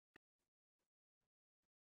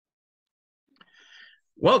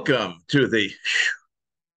Welcome to the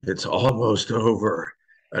It's Almost Over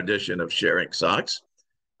edition of Sharing Sox.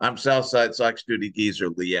 I'm Southside Sox duty geezer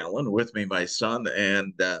Leigh Allan. With me, my son,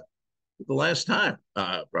 and the last time,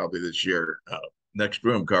 probably this year, next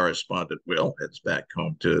room correspondent Will heads back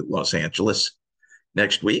home to Los Angeles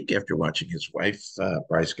next week after watching his wife,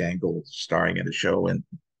 Bryce Gangle, starring in a show in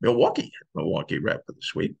Milwaukee rep for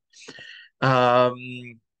this week.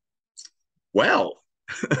 Well,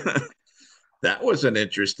 that was an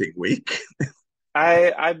interesting week.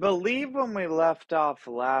 I believe when we left off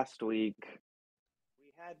last week,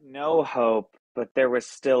 we had no hope, but there was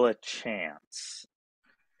still a chance.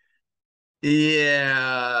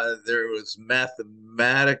 Yeah, there was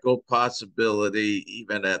mathematical possibility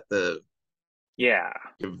even at the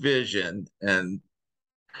division, and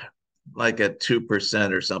like a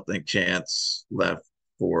 2% or something chance left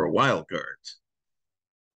for a wild card.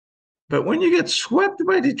 But when you get swept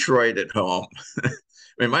by Detroit at home, I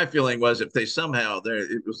mean, my feeling was if they somehow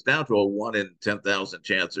it was down to a 1 in 10,000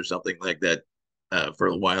 chance or something like that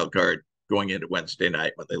for the wild card going into Wednesday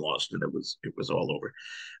night when they lost, and it was all over.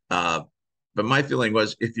 But my feeling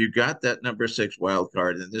was if you got that number 6 wild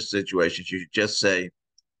card in this situation, you should just say,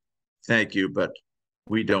 thank you, but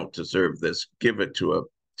we don't deserve this. Give it to a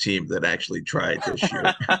team that actually tried this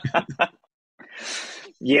year.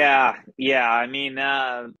 Yeah. I mean,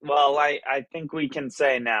 I think we can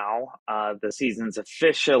say now the season's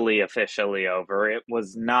officially over. It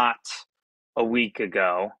was not a week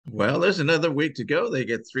ago. Well, there's another week to go. They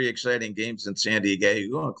get 3 exciting games in San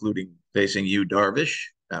Diego, including facing Yu Darvish.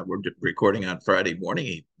 We're recording on Friday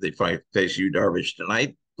morning. They face Yu Darvish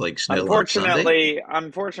tonight. Blake Snell on Sunday.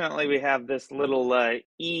 Unfortunately, we have this little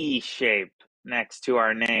E shape next to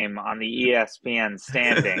our name on the ESPN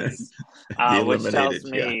standings, which tells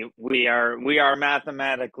me we are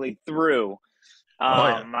mathematically through.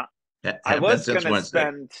 I was going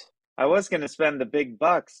to spend the big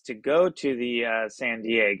bucks to go to the San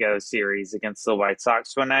Diego series against the White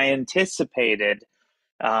Sox when I anticipated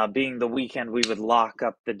being the weekend we would lock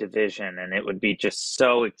up the division and it would be just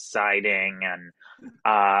so exciting. And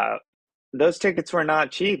those tickets were not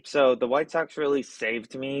cheap. So the White Sox really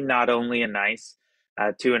saved me not only a nice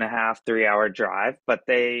 2.5-3 hour drive, but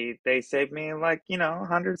they saved me like,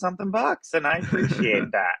 $100-something bucks. And I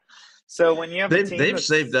appreciate that. So when you have they've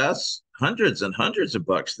saved us hundreds and hundreds of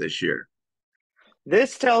bucks this year.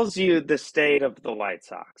 This tells you the state of the White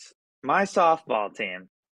Sox. My softball team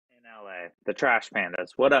in LA, the Trash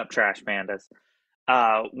Pandas. What up, Trash Pandas?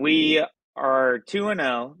 We are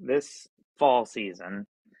 2-0 this fall season.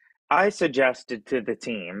 I suggested to the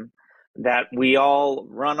team that we all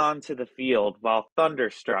run onto the field while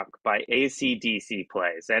thunderstruck by AC/DC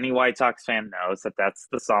plays. Any White Sox fan knows that that's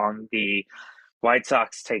the song the White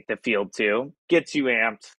Sox take the field to. Gets you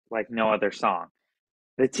amped like no other song.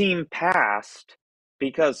 The team passed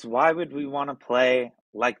because why would we want to play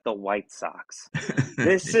like the White Sox?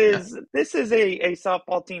 This is a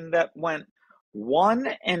softball team that went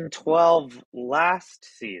 1-12 last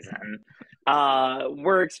season.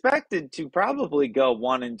 We're expected to probably go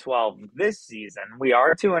 1-12 this season. We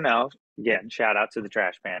are 2-0. Again, shout out to the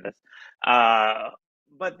Trash Pandas.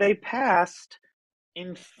 But they passed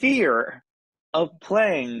in fear of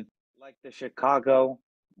playing like the Chicago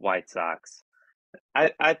White Sox.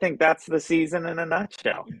 I think that's the season in a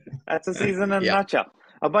nutshell. That's a season in a nutshell.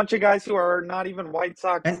 A bunch of guys who are not even White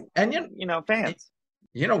Sox and fans.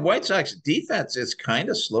 White Sox defense is kind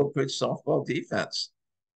of slow pitch softball defense.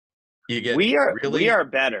 We are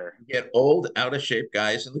better. You get old, out of shape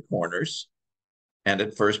guys in the corners and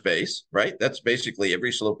at first base, right? That's basically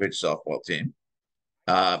every slow pitch softball team.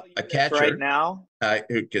 A catcher right now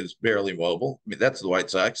who is barely mobile. I mean, that's the White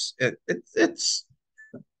Sox. I can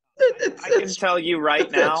tell you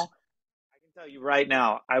right now.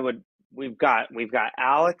 We've got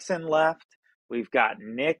Alex in left. We've got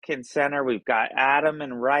Nick in center. We've got Adam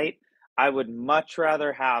in right. I would much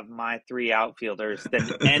rather have my 3 outfielders than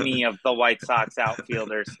any of the White Sox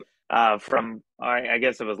outfielders from, I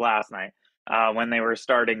guess it was last night, when they were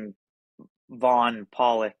starting Vaughn,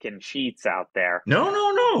 Pollock, and Sheets out there.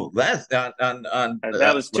 No. That's that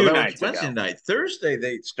was 2 nights Wednesday ago. night. Thursday,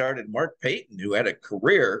 they started Mark Payton, who had a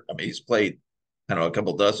career. I mean, he's played, a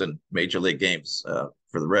couple dozen major league games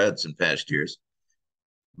for the Reds in past years.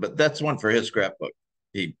 But that's one for his scrapbook.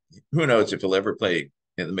 Who knows if he'll ever play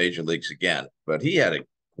in the major leagues again. But he had a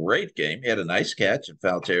great game. He had a nice catch in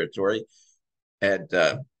foul territory and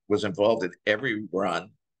was involved in every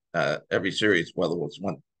run, every series, whether it was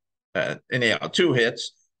one. Anyhow, 2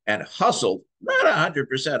 hits and hustled, not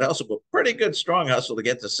 100% hustle, but pretty good, strong hustle to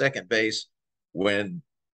get to second base when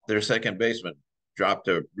their second baseman dropped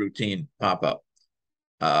a routine pop-up.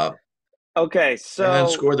 uh, Okay, and then so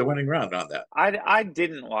score the winning run on that. I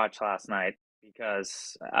didn't watch last night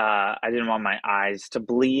because I didn't want my eyes to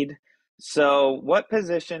bleed. So, what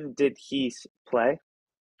position did he play?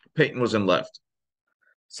 Payton was in left.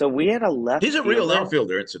 So we had a left He's a real fielder.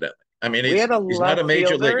 outfielder, incidentally. I mean, We had a he's not a left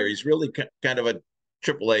major leaguer. fielder. He's really kind of a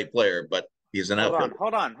AAA player, but he's an Hold on, outfielder.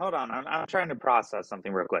 hold on, hold on. I'm trying to process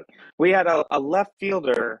something real quick. We had a left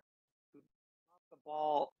fielder who caught the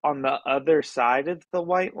ball on the other side of the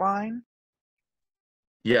white line.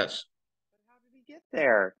 Yes, But how did he get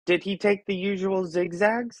there? Did he take the usual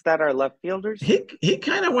zigzags that our left fielders do? he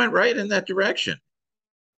kind of went right in that direction.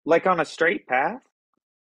 Like on a straight path?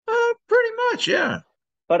 Pretty much, yeah.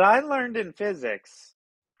 But I learned in physics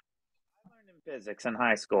in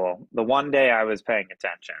high school, the one day I was paying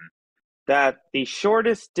attention, that the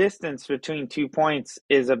shortest distance between 2 points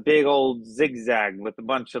is a big old zigzag with a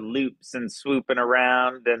bunch of loops and swooping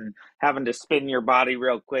around and having to spin your body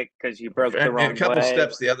real quick because you broke the And a wrong couple way.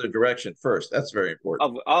 steps the other direction first. That's very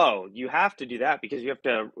important. Oh, you have to do that because you have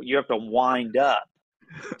to wind up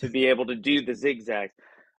to be able to do the zigzags.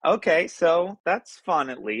 Okay, so that's fun.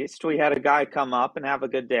 At least we had a guy come up and have a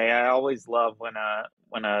good day. I always love when a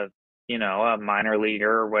a minor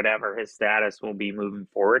leaguer or whatever his status will be moving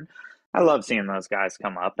forward. I love seeing those guys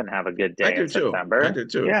come up and have a good I day do in too. I September. do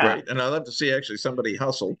too. Yeah, Great. And I love to see actually somebody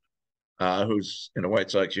hustle who's in a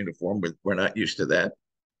White Sox uniform. We're not used to that.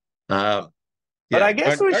 Uh, but I yeah.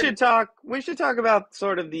 guess we should talk. We should talk about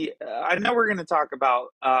sort of the. I know we're going to talk about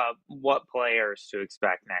what players to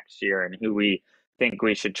expect next year and who we think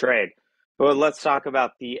we should trade. But let's talk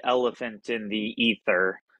about the elephant in the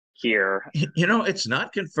ether here. It's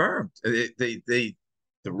not confirmed.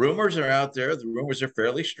 The rumors are out there. The rumors are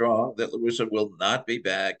fairly strong that Lewis will not be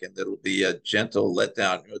back and that it'll be a gentle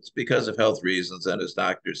letdown. It's because of health reasons and his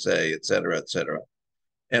doctors say, et cetera, et cetera.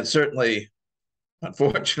 And certainly,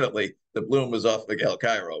 unfortunately, the bloom is off Miguel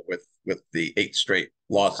Cairo with the 8 straight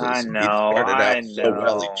I losses. He know, started I out so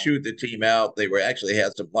well. He know. chewed the team out. They were actually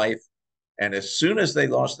had some life. And as soon as they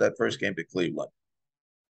lost that first game to Cleveland,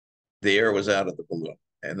 the air was out of the balloon,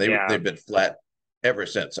 and Yeah, they've been flat ever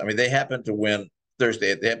since. I mean, they happened to win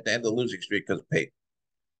Thursday. They happened to end the losing streak because of Payton,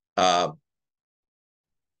 uh,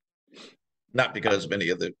 not because of any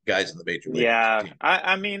of the guys in the major leagues yeah. team.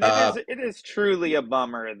 I mean, it Uh, is truly a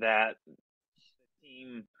bummer that the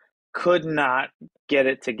team could not get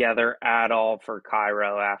it together at all for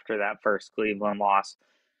Cairo after that first Cleveland loss.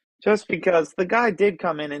 Just because the guy did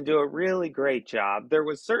come in and do a really great job. There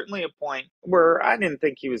was certainly a point where I didn't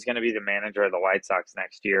think he was going to be the manager of the White Sox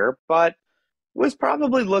next year, but was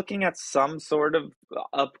probably looking at some sort of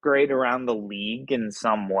upgrade around the league in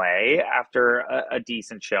some way after a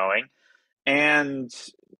decent showing. And,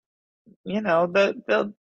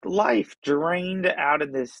 the life drained out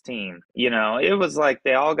of this team. It was like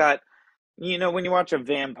they all got, when you watch a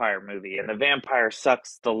vampire movie and the vampire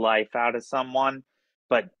sucks the life out of someone,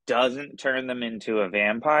 but doesn't turn them into a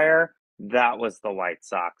vampire, that was the White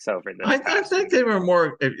Sox over this I past think season. they were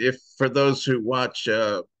more, if for those who watch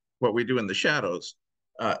What We Do in the Shadows,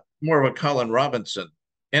 more of a Colin Robinson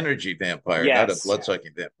energy vampire, not a Yes, blood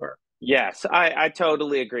sucking vampire. yes, I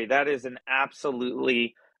totally agree. That is an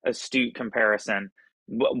absolutely astute comparison.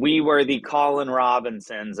 We were the Colin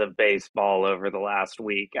Robinsons of baseball over the last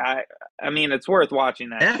week. I mean, it's worth watching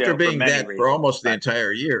that After show for being many that for reasons, almost the but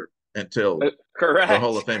entire year until the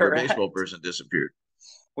Hall of correct, Famer baseball correct. person disappeared.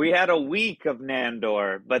 We had a week of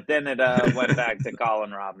Nandor, but then it went back to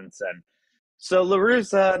Colin Robinson. So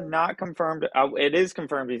LaRussa not confirmed. It is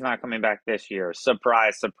confirmed he's not coming back this year.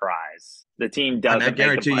 Surprise, surprise. The team And I doesn't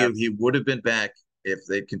make the guarantee you playoffs. he would have been back if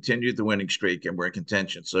they continued the winning streak and were in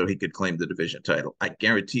contention so he could claim the division title. I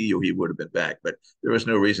guarantee you he would have been back, but there was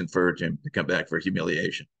no reason for him to come back for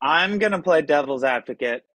humiliation. I'm gonna play devil's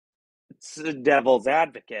advocate,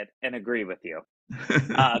 and agree with you.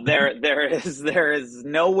 There is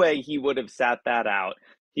no way he would have sat that out.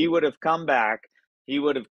 He would have come back. He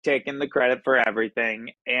would have taken the credit for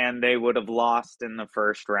everything, and they would have lost in the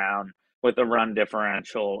first round with a run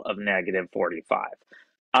differential of -45.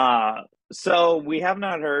 So we have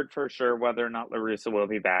not heard for sure whether or not LaRussa will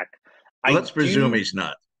be back. I Let's presume do, he's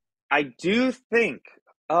not. I do think.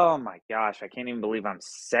 Oh my gosh, I can't even believe I'm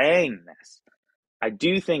saying this. I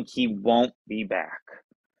do think he won't be back.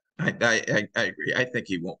 I agree. I think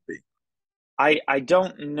he won't be. I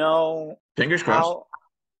don't know Fingers crossed. how.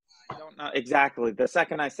 I don't know exactly. The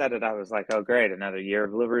second I said it, I was like, "Oh, great, another year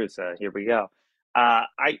of LaRussa. Here we go." Uh,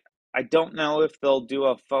 I I don't know if they'll do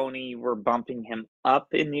a phony "we're bumping him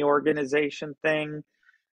up in the organization" thing.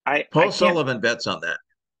 I Paul can't. Sullivan bets on that,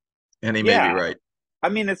 and he may be Yeah, right. I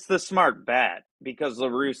mean it's the smart bet because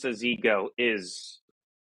LaRussa's ego is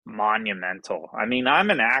monumental. I mean, I'm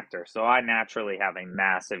an actor, so I naturally have a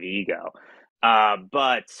massive ego.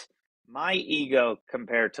 But my ego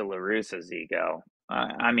compared to LaRussa's ego,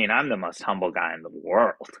 I mean, I'm the most humble guy in the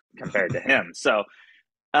world compared to him. So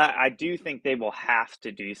I do think they will have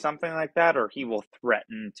to do something like that, or he will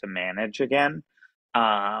threaten to manage again,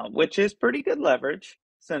 which is pretty good leverage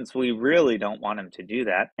since we really don't want him to do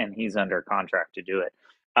that, and he's under contract to do it.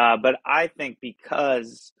 But I think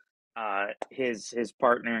because his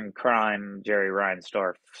partner in crime, Jerry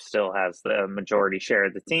Reinsdorf, still has the majority share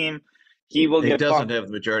of the team, he will He get doesn't bumped. have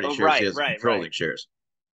the majority Oh, shares. He right, has right, right. controlling shares.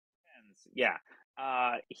 Yeah.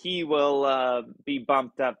 He will be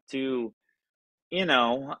bumped up to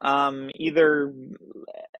either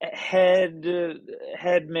head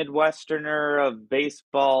Midwesterner of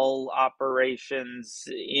baseball operations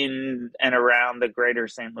in and around the greater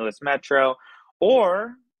St. Louis metro,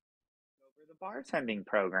 or over the bartending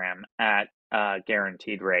program at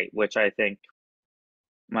guaranteed rate, which I think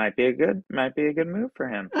might be a good move for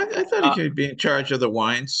him. I thought he could be in charge of the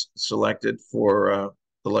wines selected for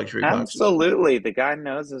the luxury boxes. Absolutely. The guy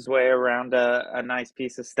knows his way around a nice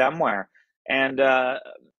piece of stemware. And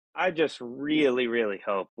I just really, really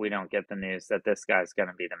hope we don't get the news that this guy's going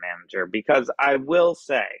to be the manager, because I will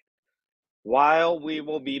say, while we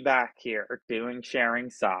will be back here doing Sharing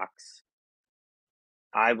Socks,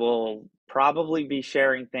 I will probably be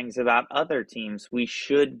sharing things about other teams we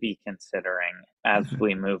should be considering as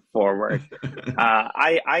we move forward.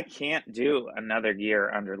 I can't do another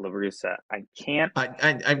year under La Russa. I can't.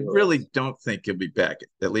 I really don't think he'll be back,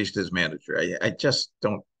 at least as manager. I just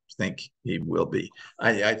don't think he will be.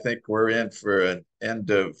 I think we're in for an end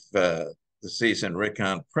of the season Rick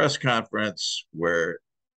Hahn press conference where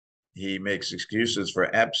he makes excuses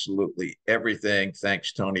for absolutely everything.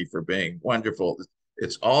 Thanks, Tony, for being wonderful.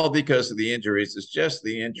 It's all because of the injuries. It's just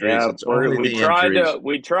the injuries. Yeah, It's only the injuries.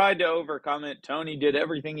 we tried to overcome it. Tony did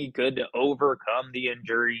everything he could to overcome the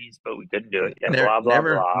injuries, but we couldn't do it. Yeah, Never, blah blah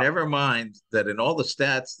never, blah. never mind that in all the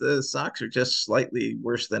stats, the Sox are just slightly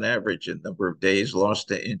worse than average in number of days lost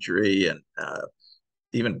to injury and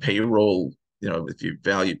even payroll. You know, if you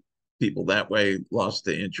value people that way, lost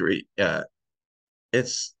to injury.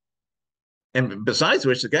 It's and besides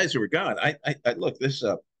which, the guys who were gone, I look this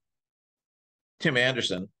up. Tim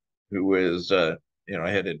Anderson, who is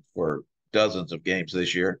headed for dozens of games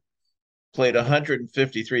this year, played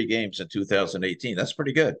 153 games in 2018. That's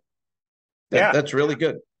pretty good. Yeah, That's really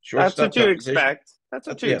good. that's what Shortstop you competition. expect. That's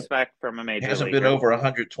what you Yeah, expect from a major hasn't been leaguer. over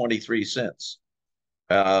 123 since.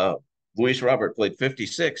 Uh, Luis Robert played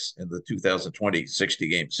 56 in the 2020 60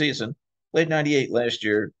 game season, played 98 last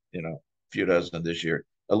year, a few dozen this year.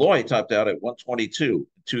 Eloy topped out at 122 in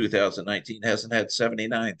 2019, hasn't had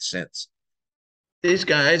 79 since. These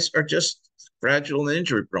guys are just fragile and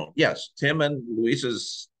injury prone. Yes, Tim and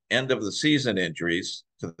Luis's end of the season injuries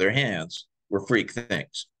to their hands were freak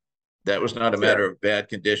things. That was not a matter of bad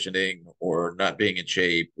conditioning or not being in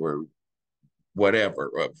shape or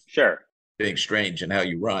whatever, of being strange in how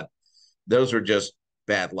you run. Those are just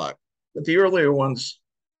bad luck. But the earlier ones,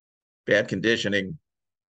 bad conditioning,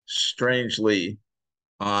 strangely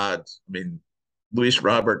odd. I mean, Luis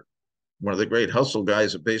Robert, one of the great hustle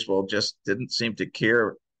guys of baseball, just didn't seem to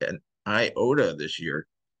care an iota this year.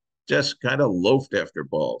 Just kind of loafed after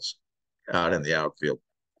balls out in the outfield.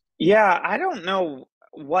 Yeah, I don't know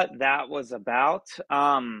what that was about.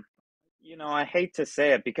 I hate to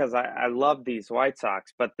say it because I love these White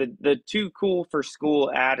Sox, but the too cool for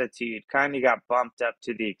school attitude kind of got bumped up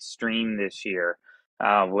to the extreme this year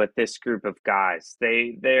with this group of guys.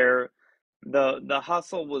 The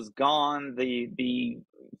hustle was gone. The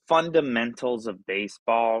fundamentals of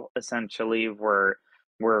baseball essentially were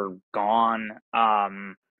gone.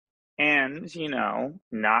 And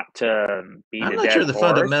not to beat I'm a not dead sure the horse,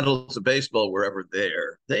 fundamentals of baseball were ever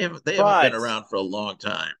there. Haven't been but around for a long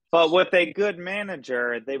time. But with a good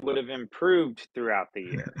manager, they would have improved throughout the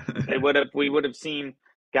year. We would have seen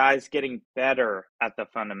guys getting better at the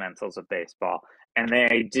fundamentals of baseball, and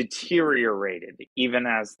they deteriorated even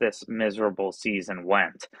as this miserable season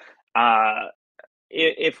went.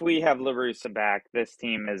 If we have La Russa back, this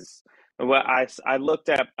team is. Well, I looked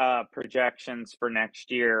at projections for next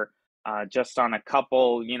year. Just on a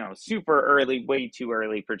couple, super early, way too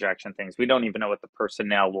early projection things. We don't even know what the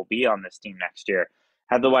personnel will be on this team next year.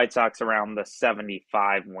 Had the White Sox around the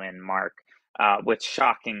 75 win mark, which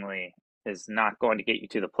shockingly is not going to get you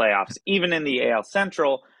to the playoffs, even in the AL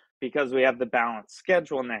Central, because we have the balanced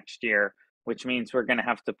schedule next year, which means we're going to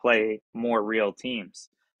have to play more real teams.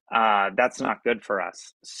 That's not good for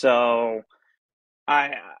us. So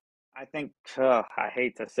I I think I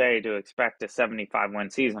hate to say to expect a 75 win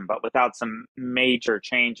season, but without some major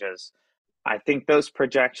changes, I think those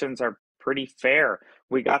projections are pretty fair.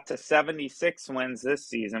 We got to 76 wins this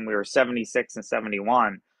season. We were 76 and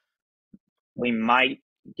 71. We might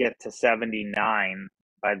get to 79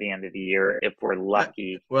 by the end of the year if we're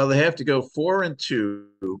lucky. Well, they have to go 4-2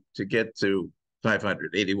 to get to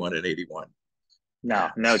 500, 81 and 81. No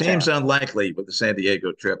Seems chance. unlikely with the San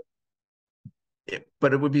Diego trip,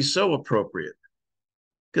 but it would be so appropriate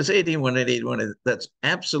because 81 and 81, that's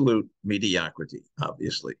absolute mediocrity,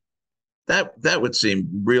 obviously. That would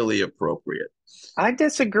seem really appropriate. I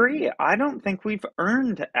disagree. I don't think we've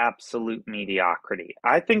earned absolute mediocrity.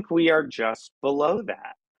 I think we are just below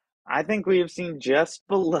that. I think we have seen just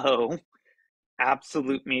below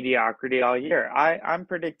absolute mediocrity all year. I'm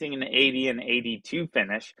predicting an 80 and 82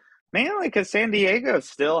 finish, mainly because San Diego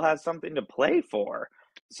still has something to play for.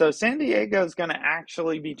 So San Diego is going to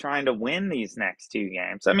actually be trying to win these next two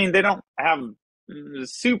games. I mean, they don't have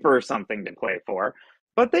super something to play for,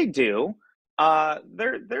 but they do.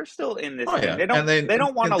 They're still in this game. Yeah. They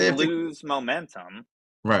don't want to lose momentum.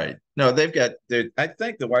 Right. No, they've got. I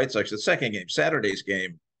think the White Sox, the second game, Saturday's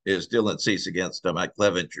game, is Dylan Cease against Mike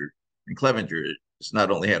Clevenger. And Clevenger has not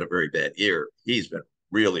only had a very bad year, he's been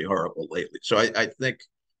really horrible lately. So I think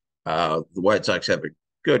the White Sox have a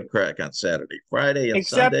good crack on Saturday, Friday, and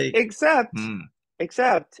Sunday.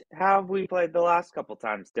 Except how have we played the last couple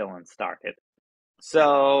times Dylan started?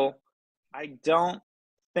 So I don't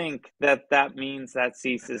think that means that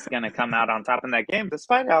Cease is going to come out on top in that game,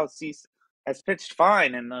 despite how Cease has pitched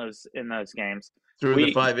fine in those games. Through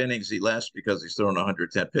the 5 innings he left because he's thrown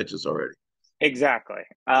 110 pitches already. Exactly.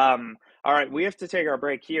 All right, we have to take our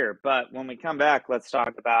break here, but when we come back, let's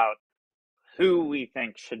talk about who we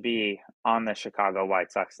think should be on the Chicago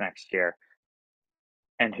White Sox next year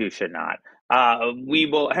and who should not. We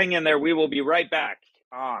will hang in there. We will be right back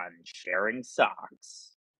on Sharing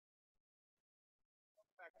Sox.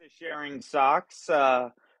 Back to Sharing Sox.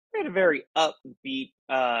 We had a very upbeat,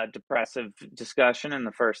 depressive discussion in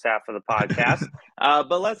the first half of the podcast.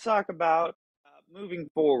 But let's talk about moving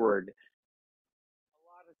forward. A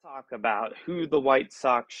lot of talk about who the White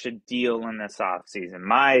Sox should deal in this offseason.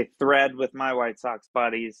 My thread with my White Sox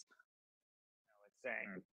buddies is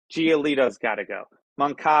saying Giolito's got to go.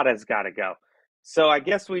 Moncada's got to go. So I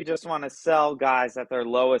guess we just want to sell guys at their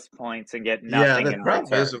lowest points and get nothing in return. The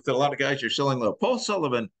problem is if a lot of guys you're selling low. Paul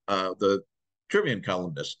Sullivan, the Tribune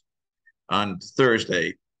columnist, on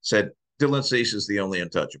Thursday said Dylan Cease is the only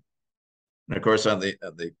untouchable. And of course, on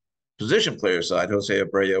the position player side, Jose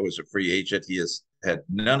Abreu is a free agent. He has had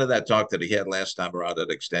none of that talk that he had last time around at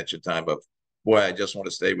extension time of, boy, I just want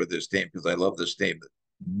to stay with this team because I love this team.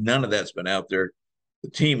 None of that's been out there. The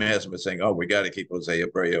team hasn't been saying, oh, we got to keep Jose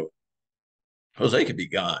Abreu. Jose could be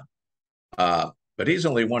gone. But he's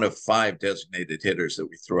only one of 5 designated hitters that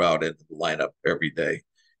we throw out into the lineup every day.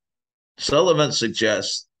 Sullivan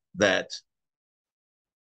suggests that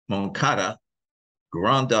Moncada,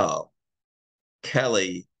 Grandal,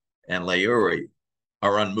 Kelly, and Leury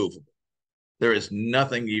are unmovable. There is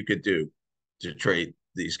nothing you could do to trade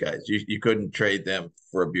these guys. You couldn't trade them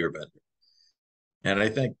for a beer vendor. And I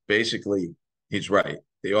think basically he's right.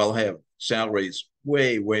 They all have salaries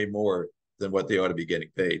way, way more than what they ought to be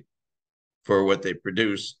getting paid for what they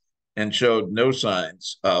produce, and showed no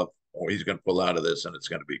signs of, oh, he's going to pull out of this and it's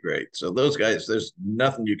going to be great. So those guys, there's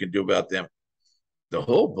nothing you can do about them. The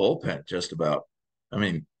whole bullpen just about, I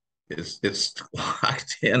mean, it's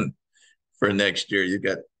locked in for next year. You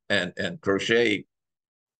got, and Crochet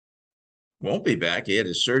won't be back. He had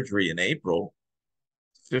his surgery in April.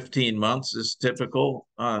 15 months is typical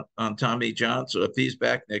on Tommy John. So if he's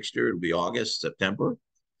back next year, it'll be August, September.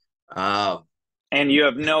 And you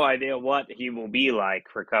have no idea what he will be like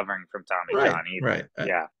recovering from Tommy John either. Right.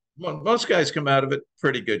 Yeah. Well, most guys come out of it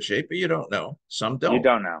pretty good shape, but you don't know. Some don't. You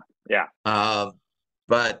don't know. Yeah.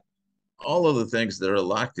 But all of the things that are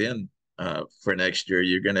locked in for next year,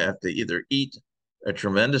 you're going to have to either eat a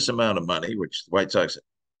tremendous amount of money, which the White Sox,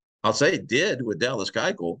 I'll say, did with Dallas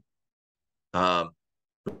Keuchel,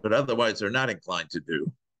 but otherwise they're not inclined to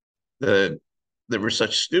do. There were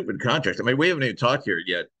such stupid contracts. I mean, we haven't even talked here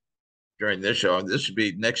yet during this show. This should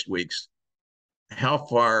be next week's. How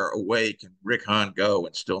far away can Rick Hahn go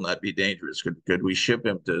and still not be dangerous? Could we ship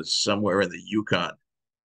him to somewhere in the Yukon?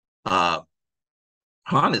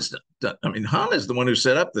 Hahn is the one who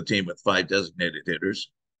set up the team with 5 designated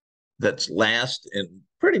hitters. That's last in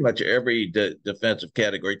pretty much every defensive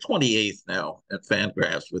category. 28th now at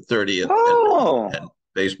Fangraphs with 30th and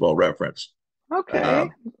Baseball Reference. Okay,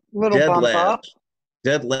 little bump up.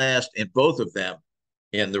 Dead last in both of them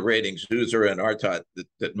in the ratings, User and Artot,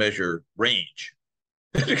 that measure range.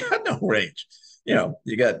 They got no range.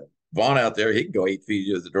 You got Vaughn out there, he can go 8 feet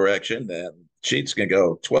either direction, and Sheets can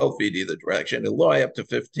go 12 feet either direction, and Loy up to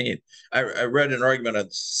 15. I read an argument on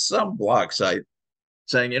some blog site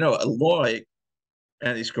saying, Loy,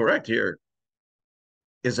 and he's correct here,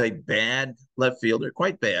 is a bad left fielder,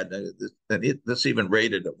 quite bad. And this even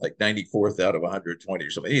rated him like 94th out of 120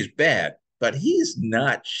 or something. He's bad, but he's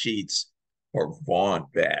not Sheets or Vaughn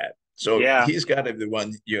bad. So Yeah, he's got to be the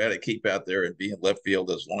one you got to keep out there and be in left field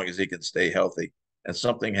as long as he can stay healthy. And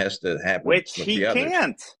something has to happen which with he the others.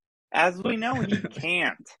 can't. As we know, he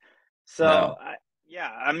can't. So, No. yeah,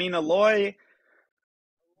 I mean, Eloy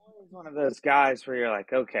is one of those guys where you're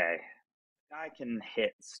like, okay, guy can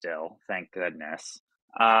hit still, thank goodness.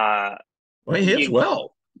 Well, he hits You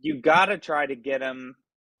well. you got to try to get him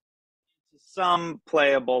to some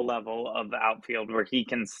playable level of outfield where he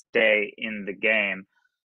can stay in the game.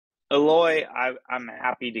 Eloy, I'm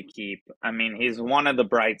happy to keep. I mean, he's one of the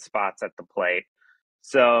bright spots at the plate,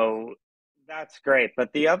 so that's great.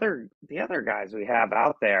 But the other guys we have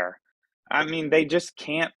out there, I mean, they just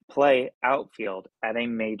can't play outfield at a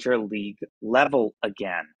major league level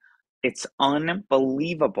again. It's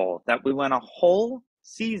unbelievable that we went a whole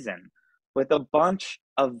season with a bunch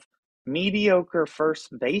of mediocre first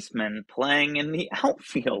basemen playing in the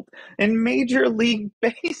outfield in Major League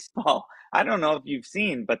Baseball. I don't know if you've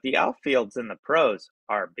seen, but the outfields in the pros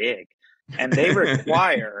are big, and they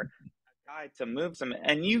require a guy to move some.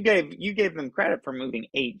 And you gave them credit for moving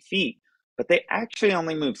 8 feet, but they actually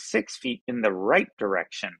only move 6 feet in the right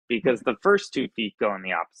direction because the first 2 feet go in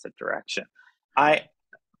the opposite direction. I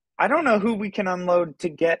I don't know who we can unload to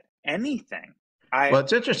get anything. I Well,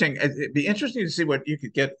 it's interesting. It'd be interesting to see what you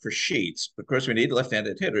could get for Sheets. Of course, we need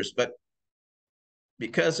left-handed hitters, but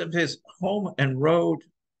because of his home and road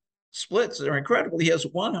splits, they're incredible. He has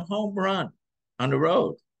one home run on the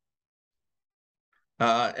road.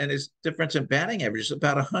 And his difference in batting average is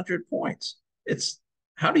about 100 points. It's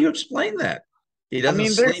How do you explain that? He I doesn't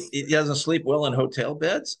mean, sleep. there's He doesn't sleep well in hotel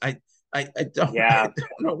beds. I don't I yeah,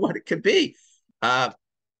 don't know what it could be.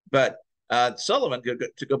 But Sullivan,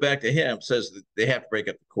 to go back to him, says that they have to break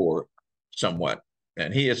up the core somewhat,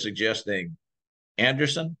 and he is suggesting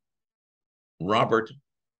Anderson, Robert,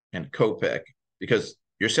 and Kopech because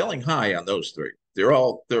you're selling high on those three. They're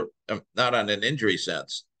not on an injury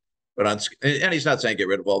sense, but and he's not saying get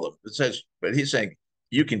rid of all of them. But he's saying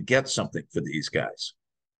you can get something for these guys,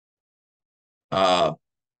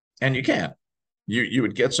 and you can. You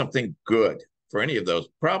would get something good for any of those.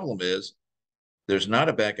 Problem is there's not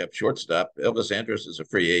a backup shortstop. Elvis Andrus is a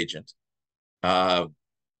free agent. Uh,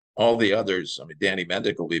 all the others, I mean, Danny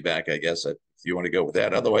Mendick will be back, I guess, if you want to go with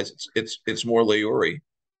that. Otherwise, it's more Leori,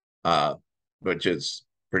 uh, which is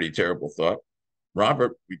pretty terrible thought.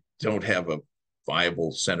 Robert, we don't have a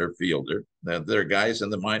viable center fielder. There are guys in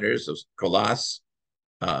the minors. Colas,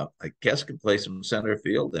 I guess, can play some center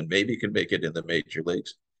field and maybe can make it in the major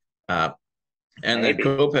leagues. And then maybe.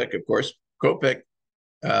 Kopech, of course. Kopech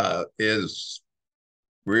is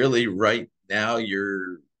really right now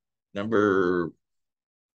your number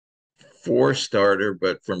 4 starter,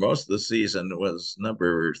 but for most of the season was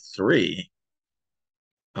number 3.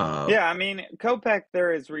 Yeah, I mean, Kopech,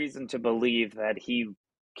 there is reason to believe that he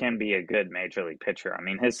can be a good major league pitcher. I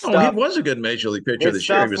mean, his Oh, he stuff was a good major league pitcher his this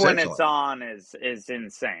year. He stuff was when it's excellent. on is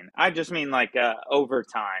insane. I just mean like over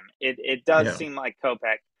time. It does Yeah. seem like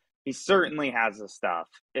Kopech, he certainly has the stuff.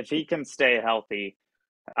 If he can stay healthy,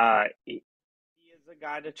 he is a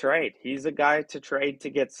guy to trade. He's a guy to trade to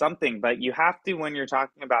get something. But you have to, when you're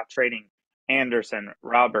talking about trading Anderson,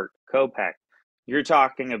 Robert, Kopech, you're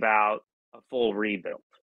talking about a full rebuild.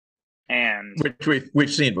 And Which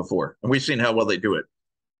we've seen before, and we've seen how well they do it.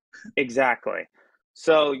 exactly.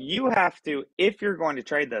 So you have to, if you're going to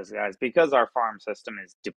trade those guys, because our farm system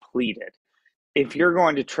is depleted, if you're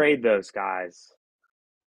going to trade those guys,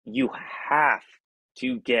 you have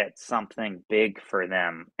to get something big for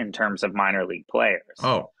them in terms of minor league players,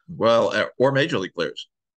 Oh, well, or major league players.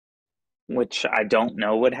 which I don't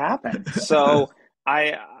know would happen. So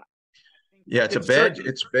I think Yeah, you it's a could bad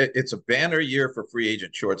certain, it's a banner year for free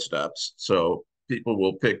agent shortstops. So people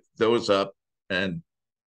will pick those up. And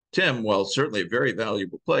Tim, while certainly a very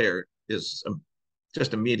valuable player, is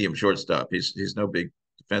just a medium shortstop. He's no big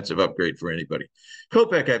defensive upgrade for anybody.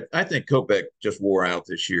 Kopech, I think Kopech just wore out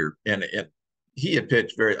this year, and he had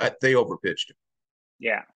pitched they overpitched him.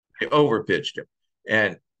 yeah. They overpitched him,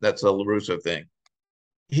 and that's a LaRusso thing.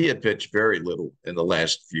 He had pitched very little in the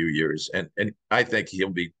last few years, and I think he'll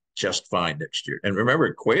be just fine next year. And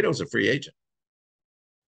remember, Cueto's a free agent.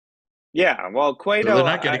 Yeah, well, So they're Cueto,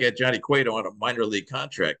 not going to get Johnny Cueto on a minor league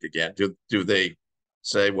contract again. Do they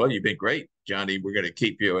say, well, you've been great, Johnny, we're going to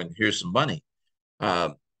keep you and here's some money?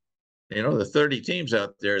 Um, the 30 teams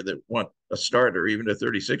out there that want a starter, even a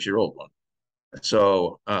 36-year-old one.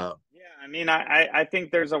 So, yeah, I mean, I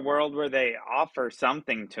think there's a world where they offer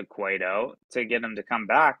something to Cueto to get him to come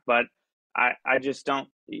back, but I just don't.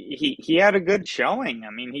 He had a good showing. I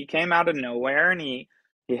mean, he came out of nowhere and he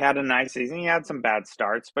had a nice season. He had some bad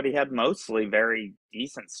starts, but he had mostly very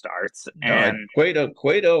decent starts. no, And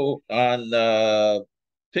Cueto on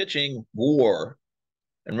pitching WAR,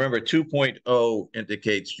 and remember 2.0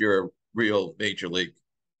 indicates you're a real major league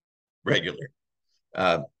regular.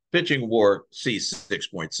 Uh, Pitching WAR C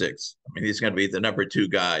 6.6. I mean, he's going to be the number 2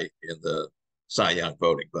 guy in the Cy Young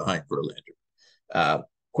voting behind Verlander.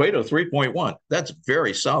 Cueto 3.1. That's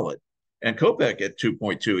very solid. And Kopech at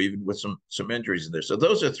 2.2, even with some injuries in there. So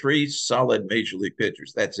those are 3 solid major league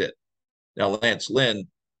pitchers. That's it. Now, Lance Lynn,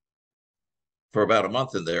 for about a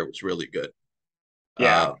month in there, was really good.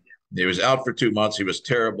 yeah, He was out for 2 months. He was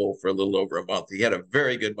terrible for a little over a month. He had a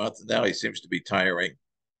very good month, and now he seems to be tiring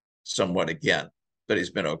somewhat again, but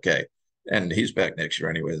he's been okay. And he's back next year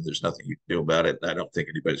anyway. There's nothing you can do about it. I don't think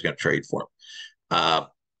anybody's going to trade for him.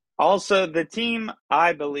 also, the team,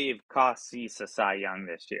 I believe, cost Cease a Cy Young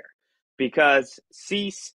this year because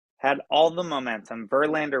Cease had all the momentum.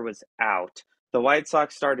 Verlander was out. The White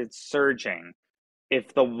Sox started surging.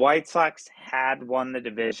 If the White Sox had won the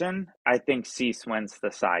division, I think Cease wins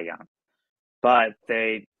the Cy Young. But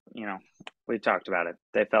they, we talked about it.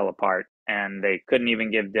 They fell apart, and they couldn't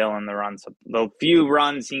even give Dylan the few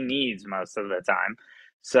runs he needs most of the time.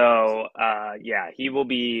 So, yeah, he will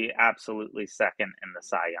be absolutely second in the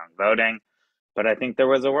Cy Young voting. But I think there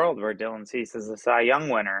was a world where Dylan Cease is a Cy Young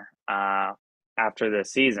winner after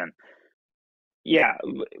this season. Yeah,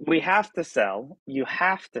 we have to sell. You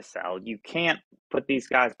have to sell. You can't put these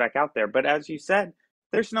guys back out there. But as you said,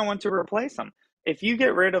 there's no one to replace them. If you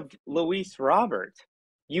get rid of Luis Robert,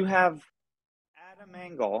 you have Adam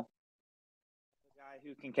Engel, the guy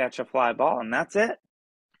who can catch a fly ball, and that's it.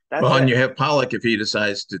 That's Well, and it. you have Pollock if he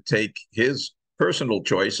decides to take his personal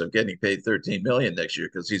choice of getting paid 13 million next year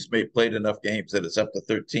because he's played enough games that it's up to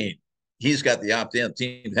 13. He's got the opt-in.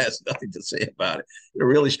 Team has nothing to say about it. A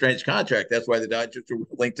really strange contract. That's why the Dodgers are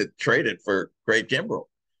willing to trade it for Craig Kimbrell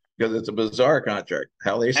because it's a bizarre contract.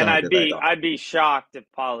 How they And signed it, I don't know. I'd be shocked if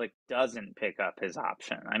Pollock doesn't pick up his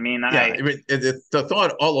option. I mean, Yeah, I mean, the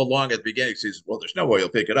thought all along at the beginning is, well, there's no way he'll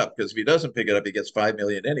pick it up because if he doesn't pick it up, he gets 5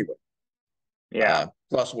 million anyway, yeah.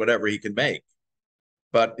 plus whatever he can make.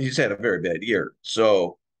 But he's had a very bad year.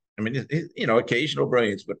 So, I mean, occasional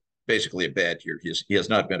brilliance, but basically a bad year. He has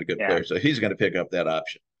not been a good Yeah. player. So he's going to pick up that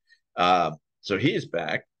option. So he's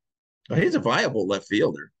back. He's a viable left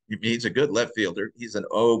fielder. He's a good left fielder. He's an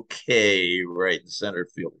okay right and center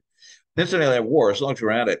fielder. Incidentally, that WAR, as long as we're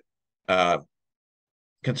at it,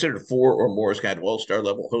 considered 4 or more as kind of all-star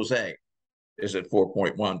level. Jose is at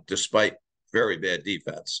 4.1, despite very bad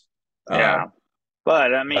defense. Yeah.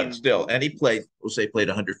 But I mean, But still, and Jose played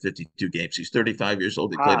 152 games. He's 35 years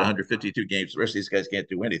old. He played 152 games. The rest of these guys can't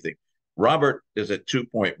do anything. Robert is at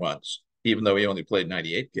 2.1s, even though he only played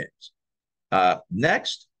 98 games.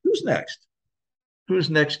 Next, who's next?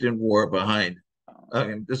 Who's next in WAR behind?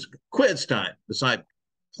 This quiz time. Beside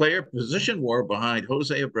player position WAR behind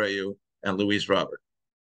Jose Abreu and Luis Robert.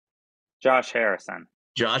 Josh Harrison.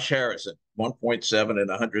 Josh Harrison, 1.7 in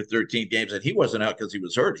 113 games, and he wasn't out because he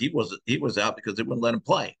was hurt. He was out because they wouldn't let him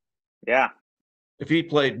play. Yeah. If he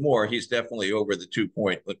played more, he's definitely over the 2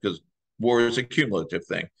 point because WAR is a cumulative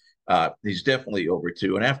thing. He's definitely over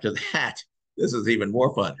 2. And after that, this is even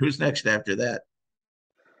more fun. Who's next after that?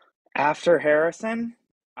 After Harrison,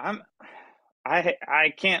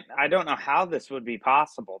 I can't, I don't know how this would be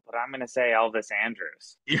possible, but I'm going to say Elvis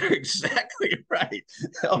Andrus. You're exactly right.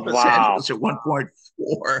 Elvis Wow. Andrus at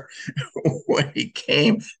 1.4 when he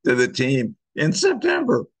came to the team in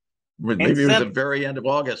September. Maybe it was the very end of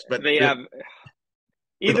August, but they have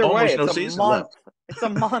either way, no it's a season month. left. It's a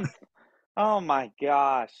month. Oh my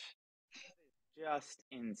gosh. Just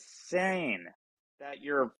insane that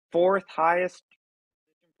your 4th highest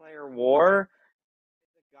player WAR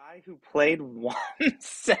is a guy who played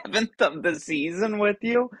 1/7 of the season with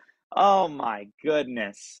you. Oh my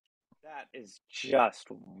goodness. That is just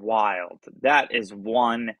wild. That is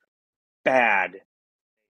one bad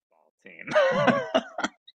baseball team.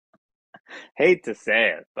 Hate to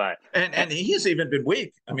say it, but and he's even been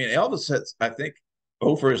weak. I mean, Elvis has, I think,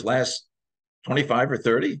 over his last 25 or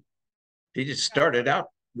 30. He just started out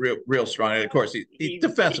real strong. And of course, he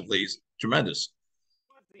defensively he's tremendous.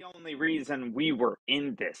 That's the only reason we were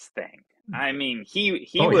in this thing. I mean, he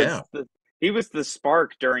Oh was yeah. the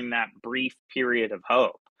spark during that brief period of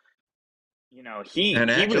hope. And He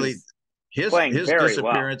actually, was playing his very well.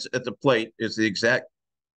 disappearance at the plate is the exact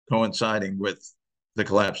coinciding with the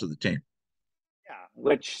collapse of the team. Yeah,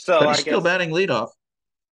 which so But he's I still guess batting leadoff.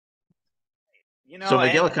 So and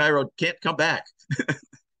Miguel Cairo can't come back.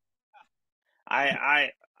 I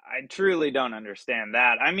truly don't understand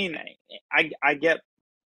that. I mean, I get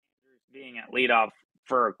being at leadoff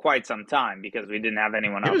for quite some time because we didn't have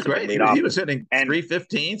anyone He else was who could great. lead off. He was hitting And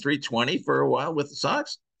 315, 320 for a while with the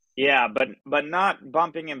Sox. yeah, but not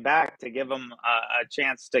bumping him back to give him a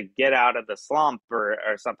chance to get out of the slump or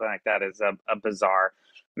something like that is a bizarre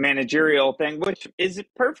managerial thing, which is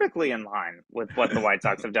perfectly in line with what the White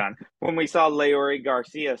Sox have done. When we saw Leury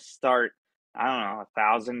Garcia start, I don't know,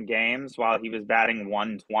 1,000 games while he was batting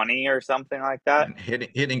 120 or something like that, And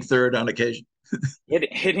hitting third on occasion.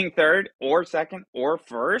 hitting third or second or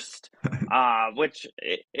first, which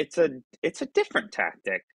it's a different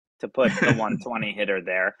tactic to put the 120 hitter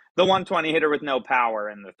there, the 120 hitter with no power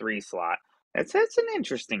in the 3 slot. It's an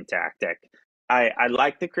interesting tactic. I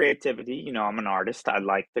like the creativity. I'm an artist. I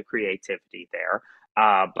like the creativity there,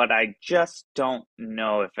 but I just don't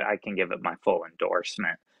know if I can give it my full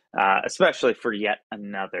endorsement. Especially for yet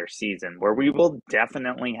another season where we will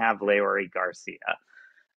definitely have Leury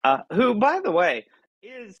Garcia, who, by the way,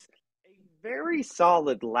 is a very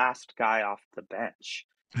solid last guy off the bench.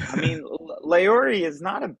 I mean, Leury is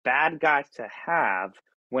not a bad guy to have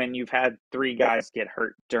when you've had 3 guys get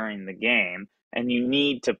hurt during the game and you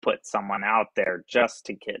need to put someone out there just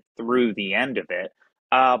to get through the end of it.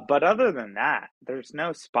 But other than that, there's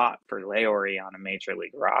no spot for Leury on a major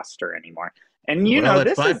league roster anymore. And Well, at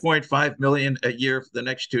this is 5.5 million a year for the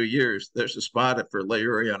next 2 years, there's a spot for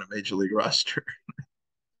Leury on a major league roster.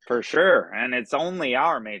 for sure. And it's only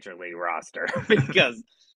our major league roster because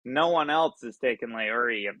no one else is taking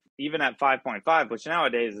Leury, even at 5.5, which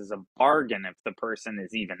nowadays is a bargain if the person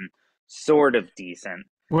is even sort of decent.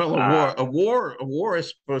 Well, Uh, a war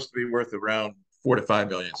is supposed to be worth around 4 to 5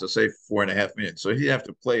 million. So say 4.5 million. So he'd have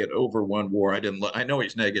to play it over one war. I didn't look. I know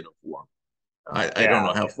he's -4. I don't yeah,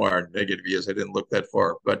 know how far negative he is. I didn't look that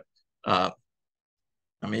far, but uh,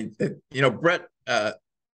 I mean, Brett,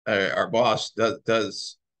 our boss,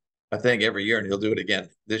 does I think every year, and he'll do it again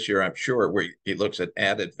this year, I'm sure, where he looks at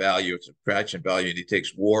added value, subtraction value, and he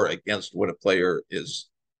takes war against what a player is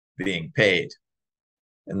being paid.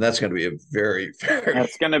 And that's going to be a very, very,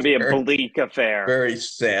 that's going to be a very, bleak affair. very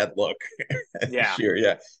sad look Yeah, this year.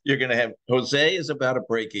 Yeah. You're going to have Jose is about a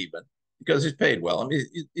break even because he's paid well. I mean,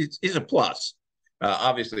 he's a plus.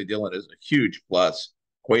 Obviously, Dylan is a huge plus.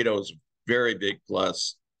 Cueto's a very big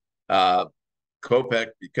plus. Uh, Kopech,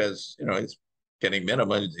 because he's getting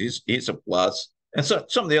minimum, he's a plus, and so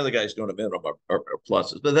some of the other guys doing a minimum are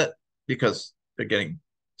pluses, but that because they're getting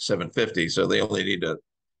 750, so they only need a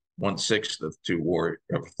 1/6 of 2 WAR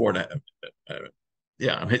or 4.5.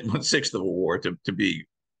 Yeah, 1/6 of a WAR to be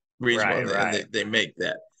reasonable, and right. they make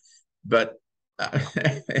that. But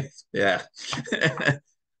yeah.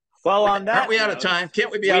 Well, on Aren't that we out of note, time?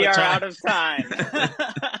 Can't we be out we of are time? out of time.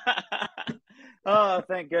 Oh,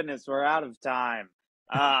 thank goodness we're out of time.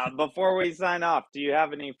 Before we sign off, do you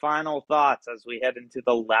have any final thoughts as we head into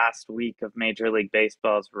the last week of Major League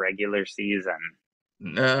Baseball's regular season?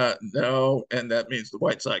 No, and that means the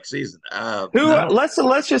White Sox season. Who No, let's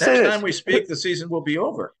just say next this. time we speak, the season will be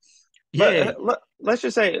over. Let, Yay. let's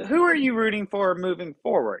just say who are you rooting for moving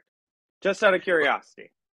forward? Just out of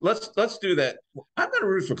curiosity. Let's do that. I'm going to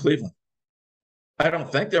root for Cleveland. I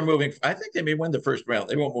don't think they're moving. I think they may win the first round.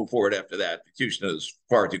 They won't move forward after that. Houston is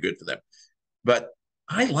far too good for them. But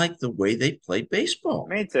I like the way they play baseball.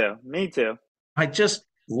 Me too. Me too. I just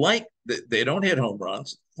like that they don't hit home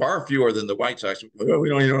runs, far fewer than the White Sox. Oh, we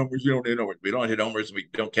don't hit homers. We don't hit homers. We don't hit homers. And we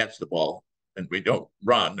don't catch the ball, and we don't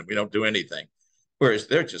run, and we don't do anything. Whereas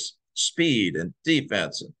they're just speed and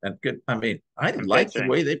defense and good. I mean, I And like the pitching.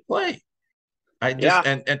 way they play. I just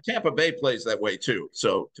Yeah. and Tampa Bay plays that way too.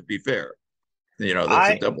 So to be fair, that's a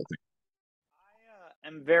I double thing.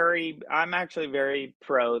 I'm actually very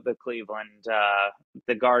pro the Cleveland,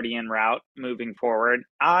 the Guardian route moving forward.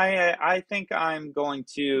 I think I'm going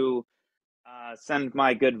to send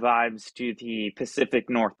my good vibes to the Pacific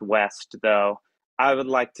Northwest, though. I would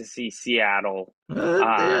like to see Seattle.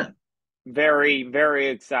 Yeah. Very, very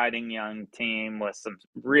exciting young team with some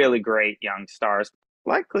really great young stars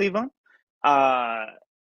like Cleveland. And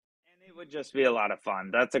it would just be a lot of fun.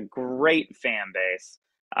 That's a great fan base.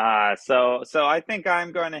 So I think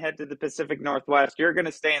I'm going to head to the Pacific Northwest. You're going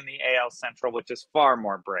to stay in the AL Central, which is far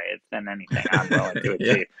more brave than anything I'm willing to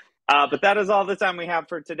Yeah. achieve. But that is all the time we have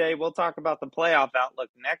for today. We'll talk about the playoff outlook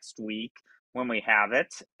next week when we have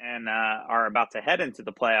it and are about to head into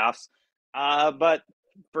the playoffs. But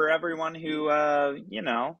for everyone who,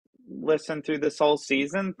 listened through this whole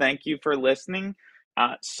season, thank you for listening.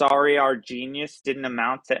 Sorry our genius didn't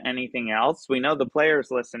amount to anything else. We know the players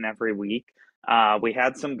listen every week. We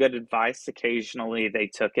had some good advice. Occasionally they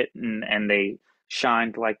took it and they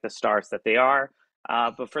shined like the stars that they are.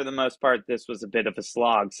 But for the most part, this was a bit of a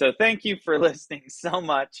slog. So thank you for listening so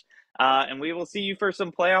much. And we will see you for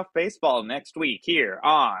some playoff baseball next week here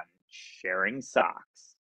on Sharing Sox.